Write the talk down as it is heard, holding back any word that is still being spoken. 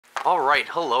Alright,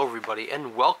 hello everybody,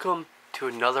 and welcome to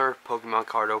another Pokemon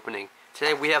card opening.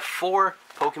 Today we have 4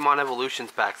 Pokemon Evolutions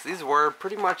packs. These were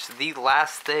pretty much the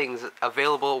last things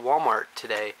available at Walmart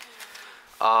today.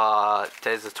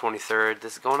 Today's the 23rd.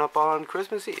 This is going up on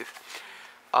Christmas Eve.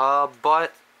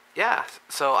 But, yeah,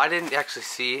 so I didn't actually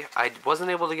see. I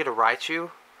wasn't able to get a Raichu,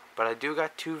 but I do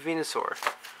got 2 Venusaur.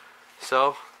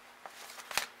 So,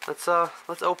 let's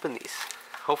open these.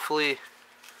 Hopefully,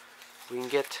 we can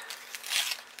get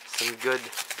some good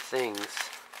things.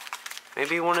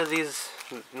 Maybe one of these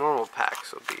normal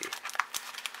packs will be.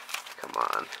 Come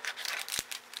on.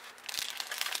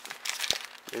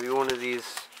 Maybe one of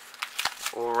these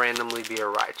will randomly be a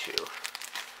Raichu,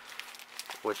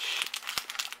 which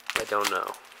I don't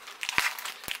know.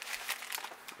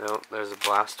 No, there's a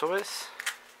Blastoise.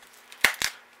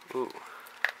 Ooh.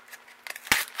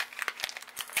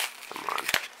 Come on.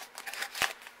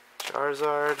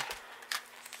 Charizard.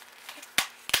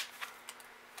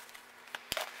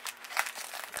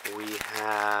 We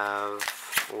have,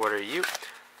 what are you?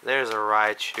 There's a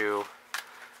Raichu.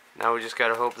 Now we just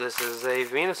gotta hope this is a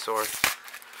Venusaur.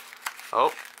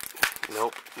 Oh,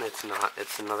 nope, it's not.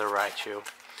 It's another Raichu.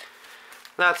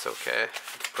 That's okay.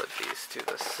 Let's put these to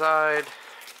the side.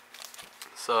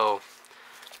 So,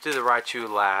 let's do the Raichu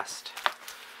last.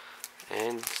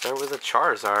 And start with a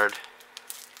Charizard.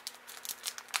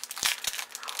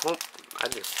 Oh,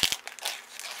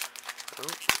 oh.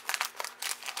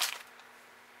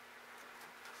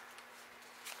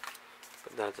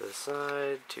 Put that to the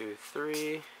side, 2,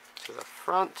 3, to the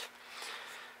front.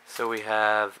 So we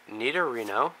have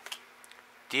Nidorino,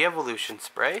 De-Evolution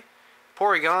Spray,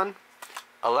 Porygon,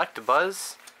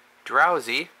 Electabuzz,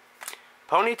 Drowsy,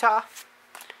 Ponyta,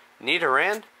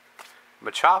 Nidoran,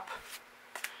 Machop,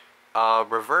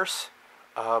 Reverse,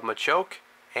 Machoke,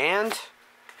 and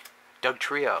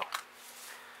Dugtrio.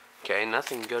 Okay,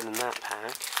 nothing good in that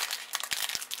pack.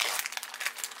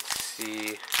 Let's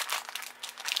see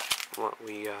what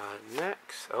we got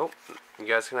next. Oh, you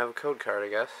guys can have a code card, I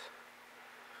guess.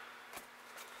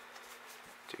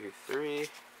 2, 3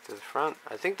 to the front.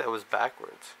 I think that was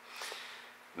backwards.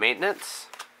 Maintenance,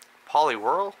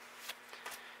 Poliwhirl,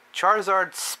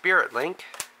 Charizard Spirit Link,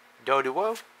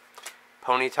 Doduo,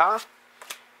 Ponyta,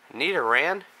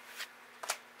 Nidoran,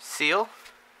 Seal,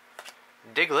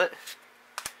 Diglett,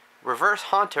 Reverse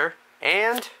Haunter,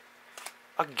 and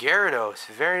a Gyarados.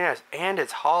 Very nice. And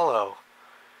it's hollow.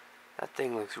 That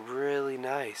thing looks really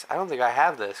nice. I don't think I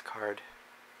have this card.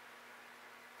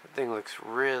 That thing looks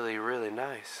really, really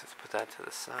nice. Let's put that to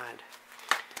the side.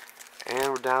 And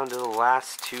we're down to the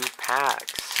last 2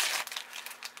 packs.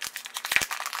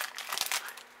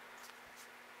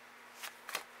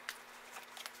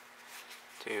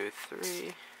 Two,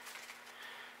 3.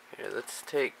 Here, let's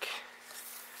take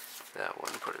that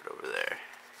one, put it over there.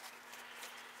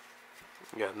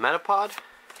 You got Metapod,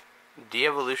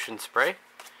 De-Evolution Spray,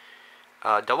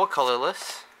 Double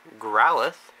Colorless,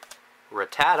 Growlithe,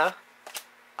 Rattata,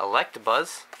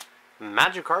 Electabuzz,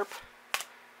 Magikarp,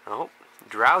 oh,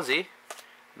 Drowsy,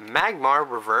 Magmar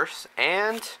Reverse,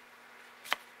 and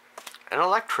an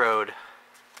Electrode.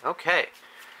 Okay.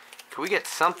 Can we get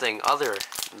something other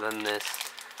than this?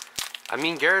 I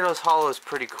mean, Gyarados Hollow is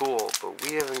pretty cool, but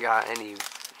we haven't got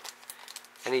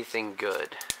anything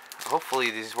good.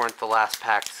 Hopefully these weren't the last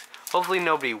packs. Hopefully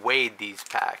nobody weighed these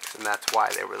packs, and that's why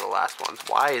they were the last ones.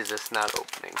 Why is this not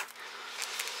opening?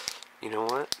 You know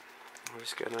what? We're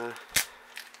just gonna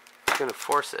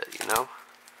force it, you know?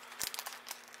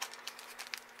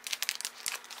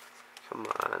 Come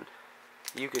on.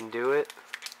 You can do it.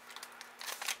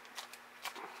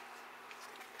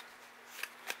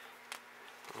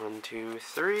 One, 2,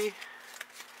 3.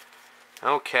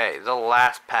 Okay, the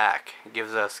last pack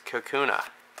gives us Kakuna,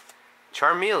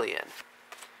 Charmeleon,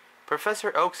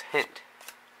 Professor Oak's Hint,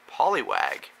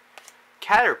 Poliwag,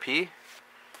 Caterpie,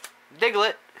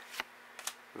 Diglett,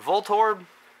 Voltorb,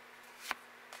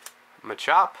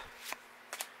 Machop.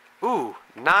 Ooh,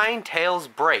 Ninetales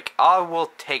Break. I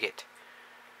will take it.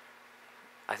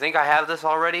 I think I have this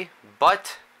already,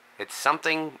 but it's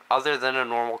something other than a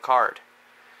normal card.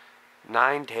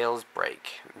 Ninetales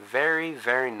Break. Very,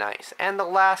 very nice. And the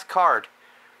last card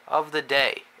of the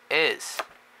day is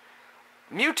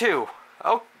Mewtwo.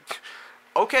 Oh,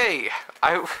 okay.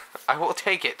 I will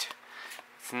take it.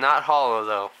 It's not hollow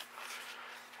though.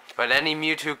 But any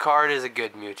Mewtwo card is a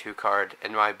good Mewtwo card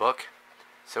in my book.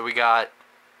 So we got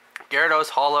Gyarados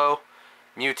Hollow,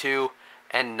 Mewtwo,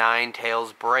 and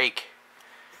Ninetales Break.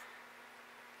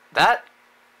 That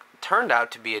turned out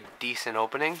to be a decent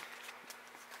opening.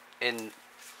 In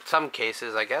some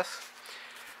cases, I guess.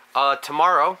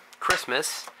 Tomorrow,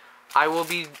 Christmas, I will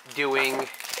be doing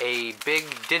a big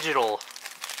digital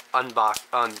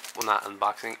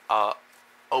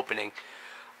opening.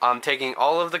 I'm taking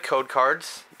all of the code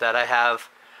cards that I have.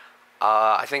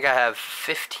 I think I have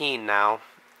 15 now.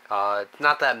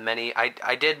 Not that many.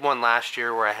 I did one last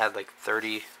year where I had like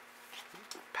 30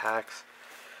 packs.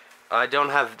 I don't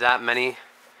have that many,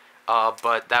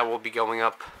 but that will be going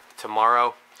up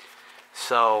tomorrow.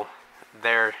 So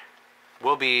there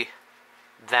will be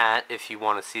that if you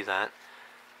want to see that.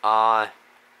 But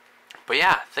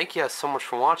yeah, thank you guys so much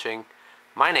for watching.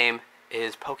 My name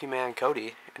is Pokemon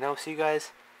Cody, and I will see you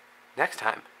guys next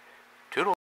time. Toodles.